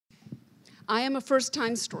I am a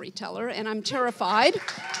first-time storyteller, and I'm terrified.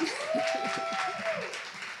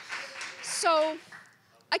 So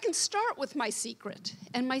I can start with my secret,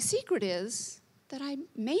 and my secret is that I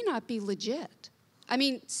may not be legit. I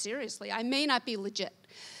mean, seriously, I may not be legit.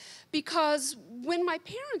 Because when my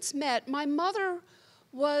parents met, my mother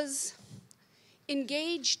was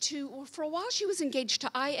engaged to, well, for a while she was engaged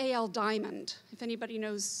to I.A.L. Diamond, if anybody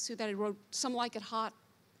knows who that is, wrote Some Like It Hot.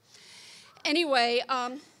 Anyway, I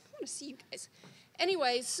want to see you guys.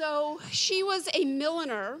 Anyway, so she was a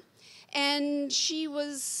milliner, and she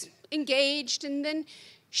was engaged, and then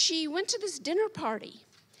she went to this dinner party.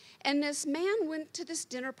 And this man went to this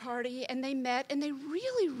dinner party, and they met, and they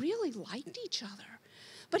really, really liked each other.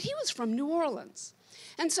 But he was from New Orleans.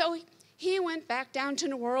 And so he went back down to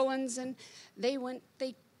New Orleans, and they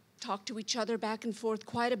talked to each other back and forth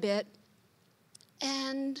quite a bit.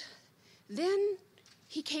 And then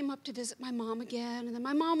he came up to visit my mom again, and then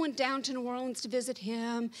my mom went down to New Orleans to visit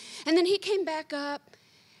him. And then he came back up,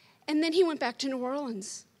 and then he went back to New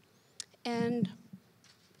Orleans. And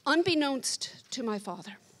unbeknownst to my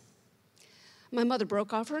father, my mother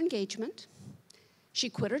broke off her engagement. She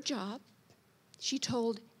quit her job. She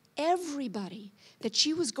told everybody that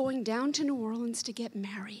she was going down to New Orleans to get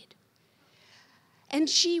married. And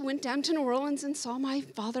she went down to New Orleans and saw my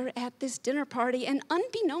father at this dinner party, and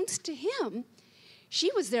unbeknownst to him, she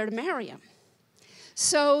was there to marry him.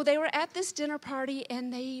 So they were at this dinner party,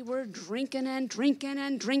 and they were drinking and drinking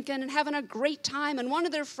and drinking and having a great time, and one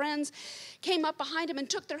of their friends came up behind him and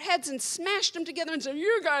took their heads and smashed them together and said,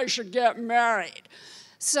 "You guys should get married."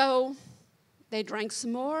 So they drank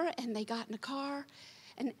some more, and they got in a car.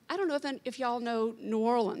 And I don't know if y'all know New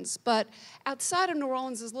Orleans, but outside of New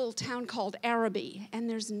Orleans is a little town called Araby, and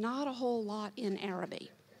there's not a whole lot in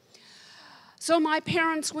Araby. So my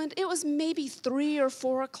parents went, it was maybe 3 or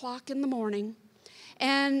 4 o'clock in the morning,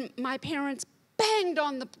 and my parents banged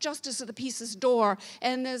on the justice of the peace's door,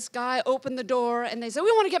 and this guy opened the door, and they said,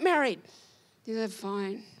 "We want to get married." He said,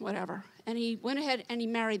 "Fine, whatever." And he went ahead and he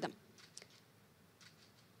married them.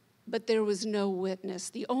 But there was no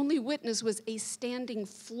witness. The only witness was a standing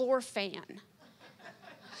floor fan.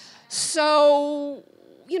 So,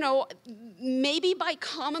 you know, maybe by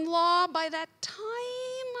common law, by that time,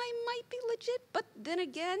 I might be legit. But then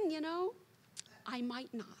again, you know, I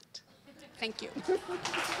might not. Thank you.